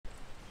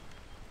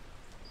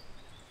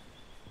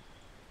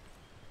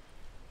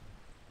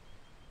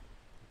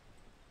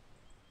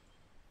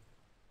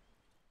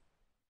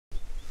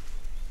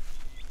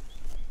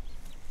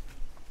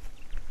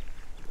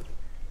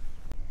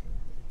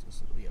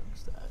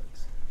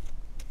stags.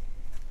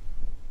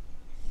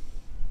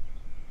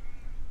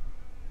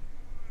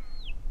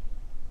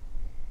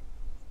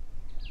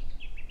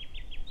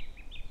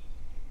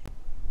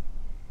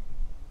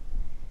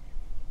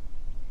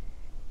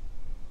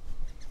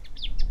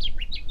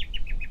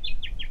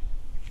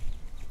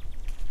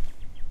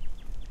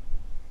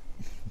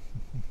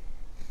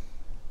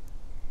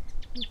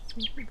 It's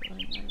super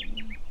going out of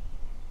me.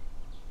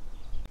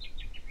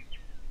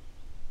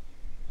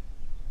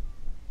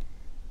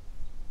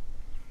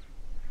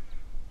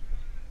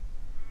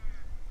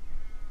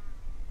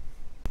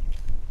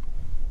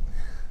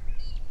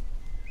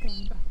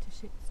 Going back to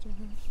shit still.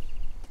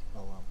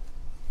 I'll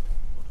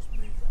just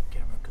move that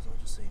camera because I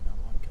just see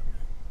another one coming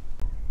in.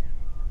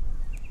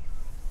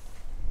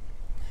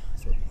 I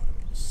thought it might have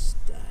been a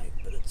stag,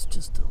 but it's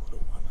just a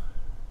little one.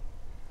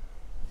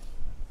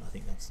 I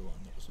think that's the one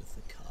that was with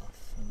the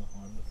calf and the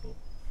hind before.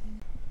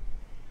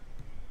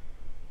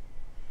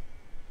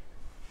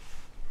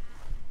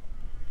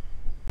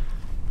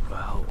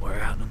 Well, we're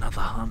out on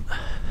another hunt.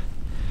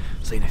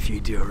 Seen a few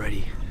deer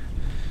already.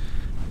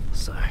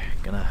 So,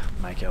 gonna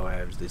make our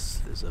way over to this.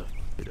 There's a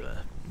bit of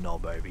a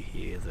knob over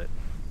here that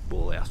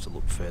will allow us to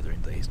look further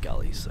into these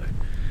gullies, so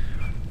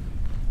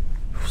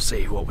we'll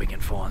see what we can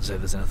find, see if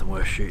there's anything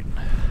worth shooting.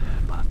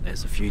 But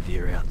there's a few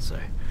deer out, so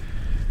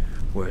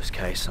worst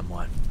case I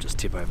might just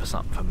tip over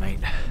something for meat.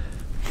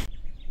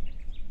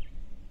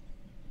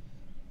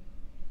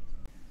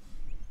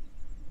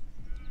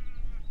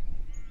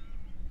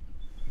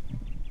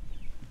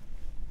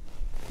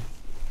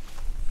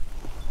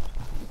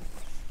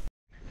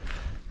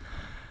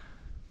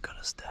 Got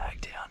a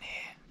stag down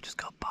here, just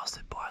got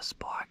busted by a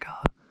spiker,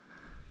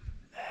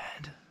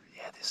 and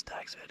yeah, this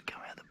stag's about to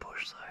come out of the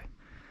bush, so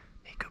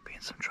he could be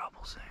in some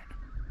trouble soon.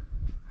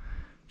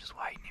 Just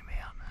waiting him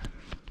out.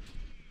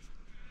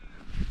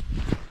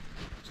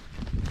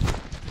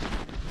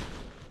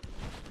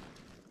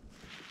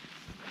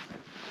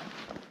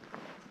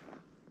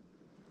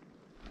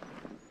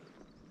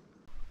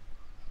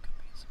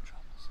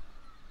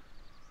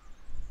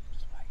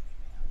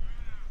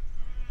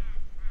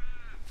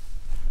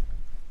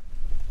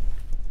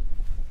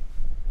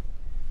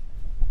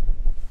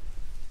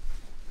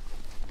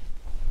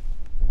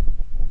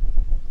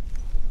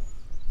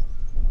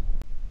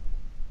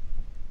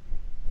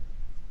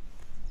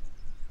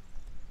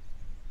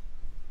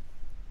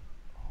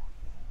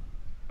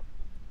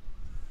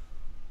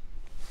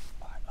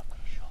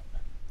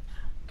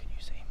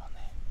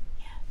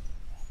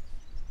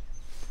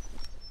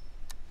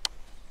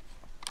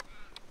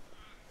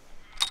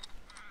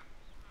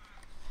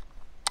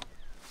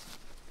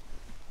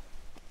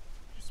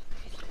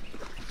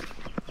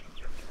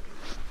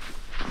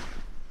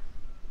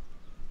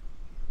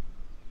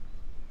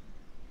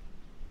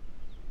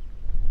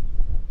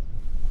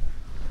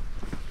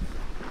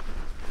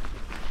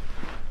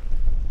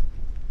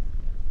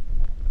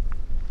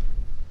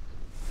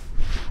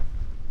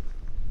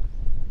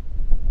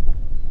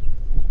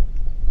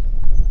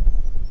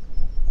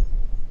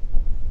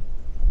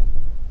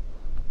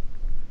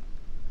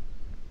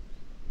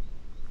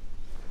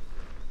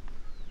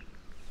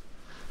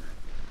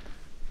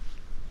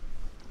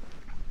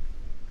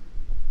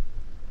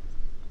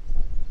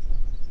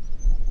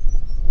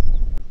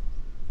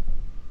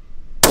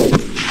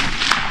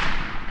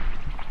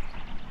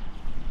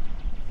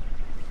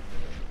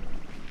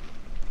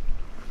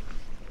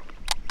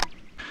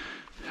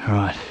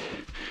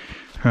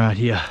 Right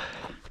here.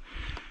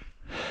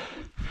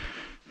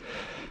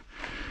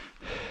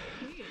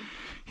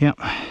 Yep.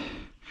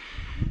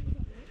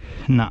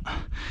 No,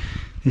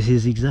 this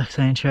is the exact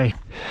same tree.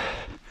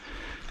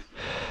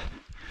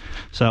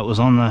 So it was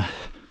on the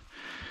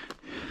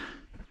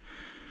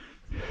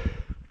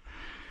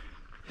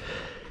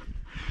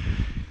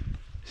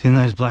it's in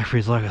those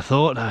blackberries like I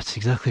thought. That's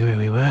exactly where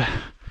we were.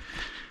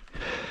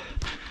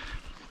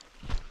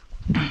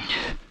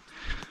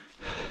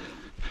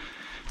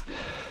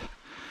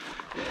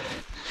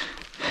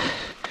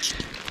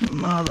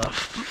 Mother.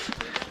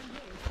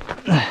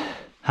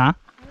 Huh?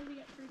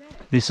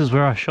 This is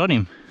where I shot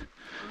him.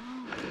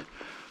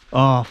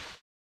 Oh.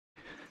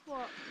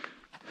 What?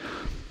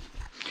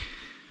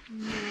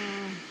 No.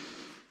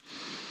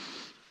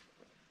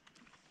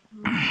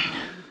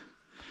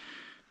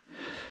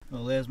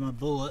 Well, there's my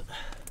bullet.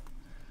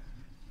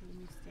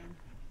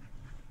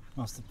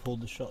 Must have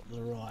pulled the shot to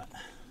the right.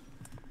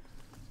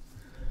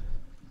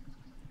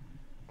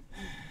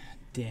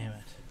 Damn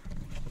it.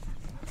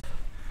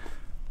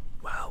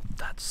 Well,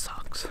 that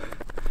sucks.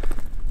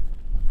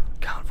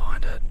 Can't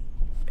find it.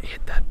 He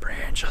hit that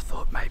branch. I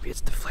thought maybe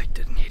it's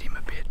deflected and hit him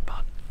a bit,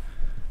 but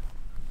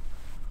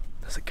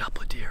there's a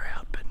couple of deer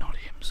out, but not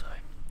him, so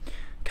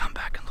come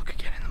back and look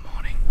again in the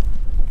morning.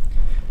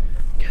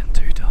 Getting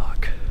too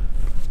dark.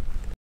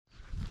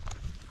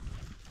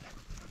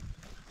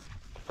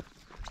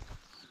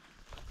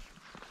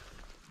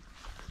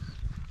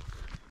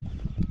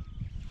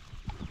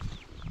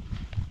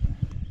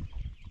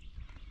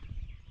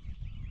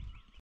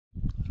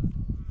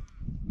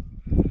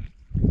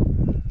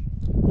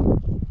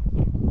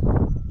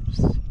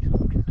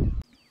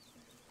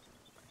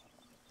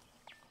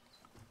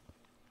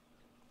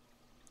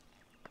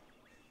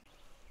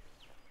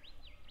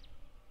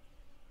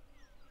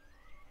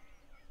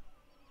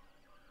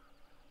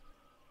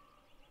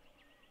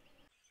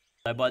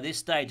 So by this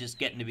stage it's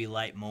getting to be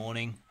late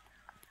morning.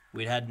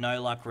 We'd had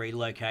no luck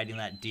relocating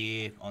that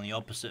deer on the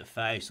opposite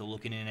face or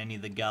looking in any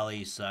of the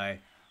gullies, so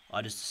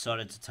I just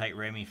decided to take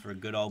Remy for a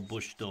good old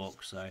bush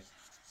stalk. So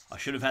I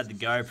should have had the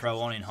GoPro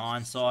on in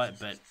hindsight,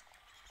 but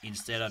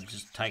instead I've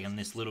just taken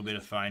this little bit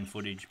of phone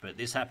footage. But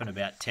this happened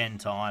about 10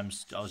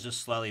 times. I was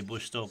just slowly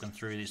bush stalking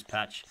through this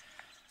patch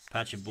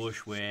of bush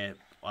where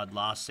I'd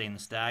last seen the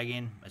stag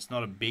in. It's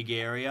not a big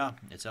area.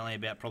 It's only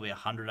about probably a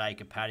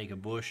 100-acre paddock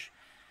of bush,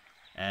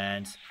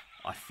 and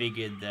I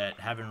figured that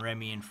having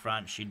Remy in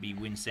front, she'd be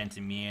wind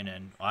scenting me in,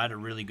 and I had a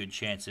really good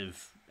chance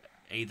of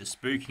either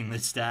spooking the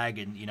stag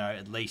and, you know,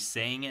 at least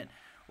seeing it,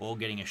 or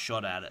getting a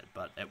shot at it.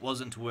 But it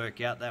wasn't to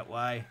work out that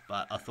way,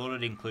 but I thought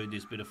I'd include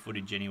this bit of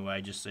footage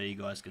anyway, just so you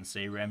guys can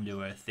see Rem do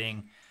her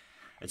thing.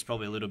 It's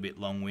probably a little bit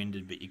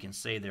long-winded, but you can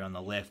see there on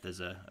the left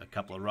there's a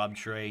couple of rub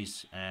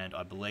trees, and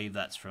I believe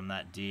that's from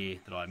that deer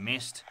that I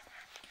missed.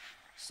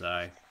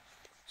 So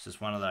it's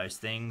just one of those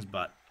things,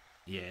 but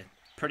yeah,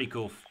 pretty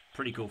cool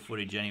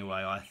footage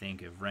anyway, I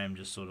think, of Rem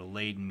just sort of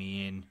leading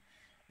me in,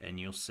 and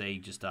you'll see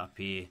just up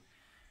here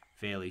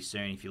fairly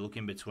soon, if you look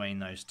in between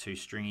those two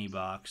stringy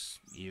barks,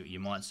 you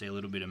might see a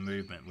little bit of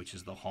movement, which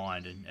is the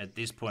hind. And at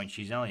this point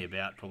she's only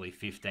about probably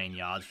 15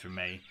 yards from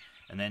me,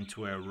 and then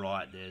to her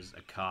right there's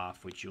a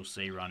calf, which you'll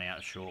see run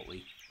out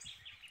shortly.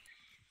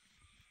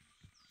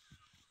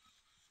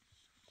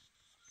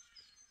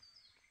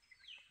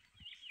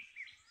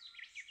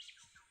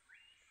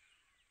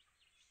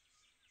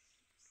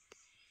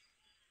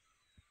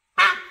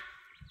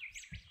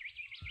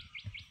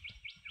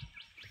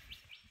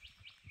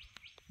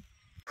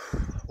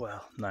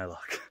 Well, no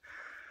luck.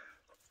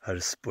 I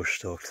just bush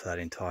stalked that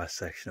entire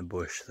section of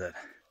bush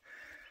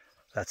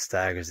that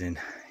stag was in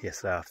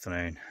yesterday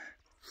afternoon.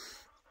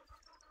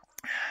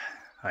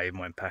 I even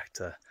went back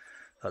to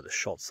the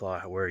shot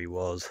site where he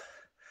was,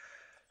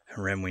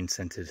 and Rem wind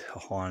scented a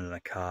hind and a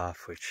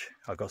calf, which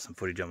I got some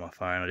footage on my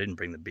phone. I didn't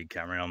bring the big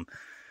camera on.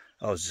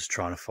 I was just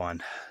trying to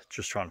find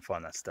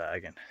that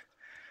stag, and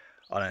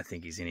I don't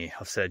think he's in here.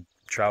 I've said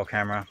trail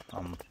camera.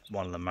 I'm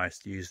one of the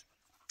most used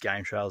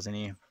game trails in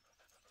here.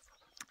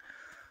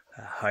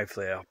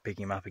 Hopefully I'll pick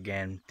him up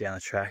again down the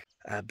track.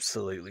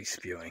 Absolutely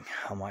spewing.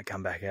 I might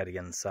come back out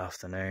again this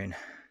afternoon,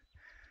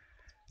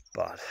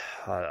 but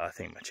I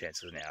think my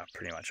chances now are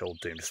pretty much all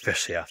doomed,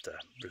 especially after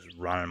just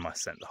running my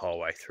scent the whole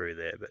way through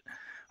there. But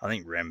I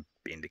think Rem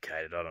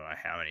indicated, I don't know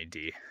how many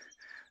deer.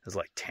 There's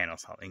like 10 or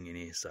something in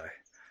here, so.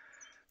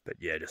 But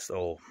yeah, just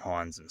all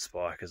hinds and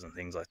spikers and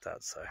things like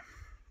that. So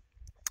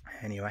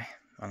anyway,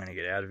 I'm going to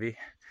get out of here,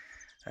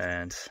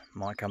 and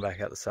might come back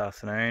out this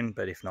afternoon,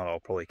 but if not, I'll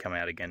probably come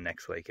out again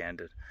next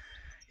weekend and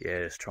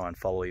yeah, just try and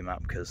follow him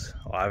up, because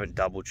I haven't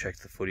double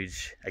checked the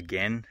footage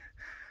again,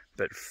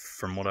 but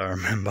from what I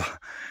remember,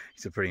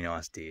 he's a pretty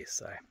nice deer.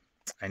 So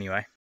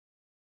anyway,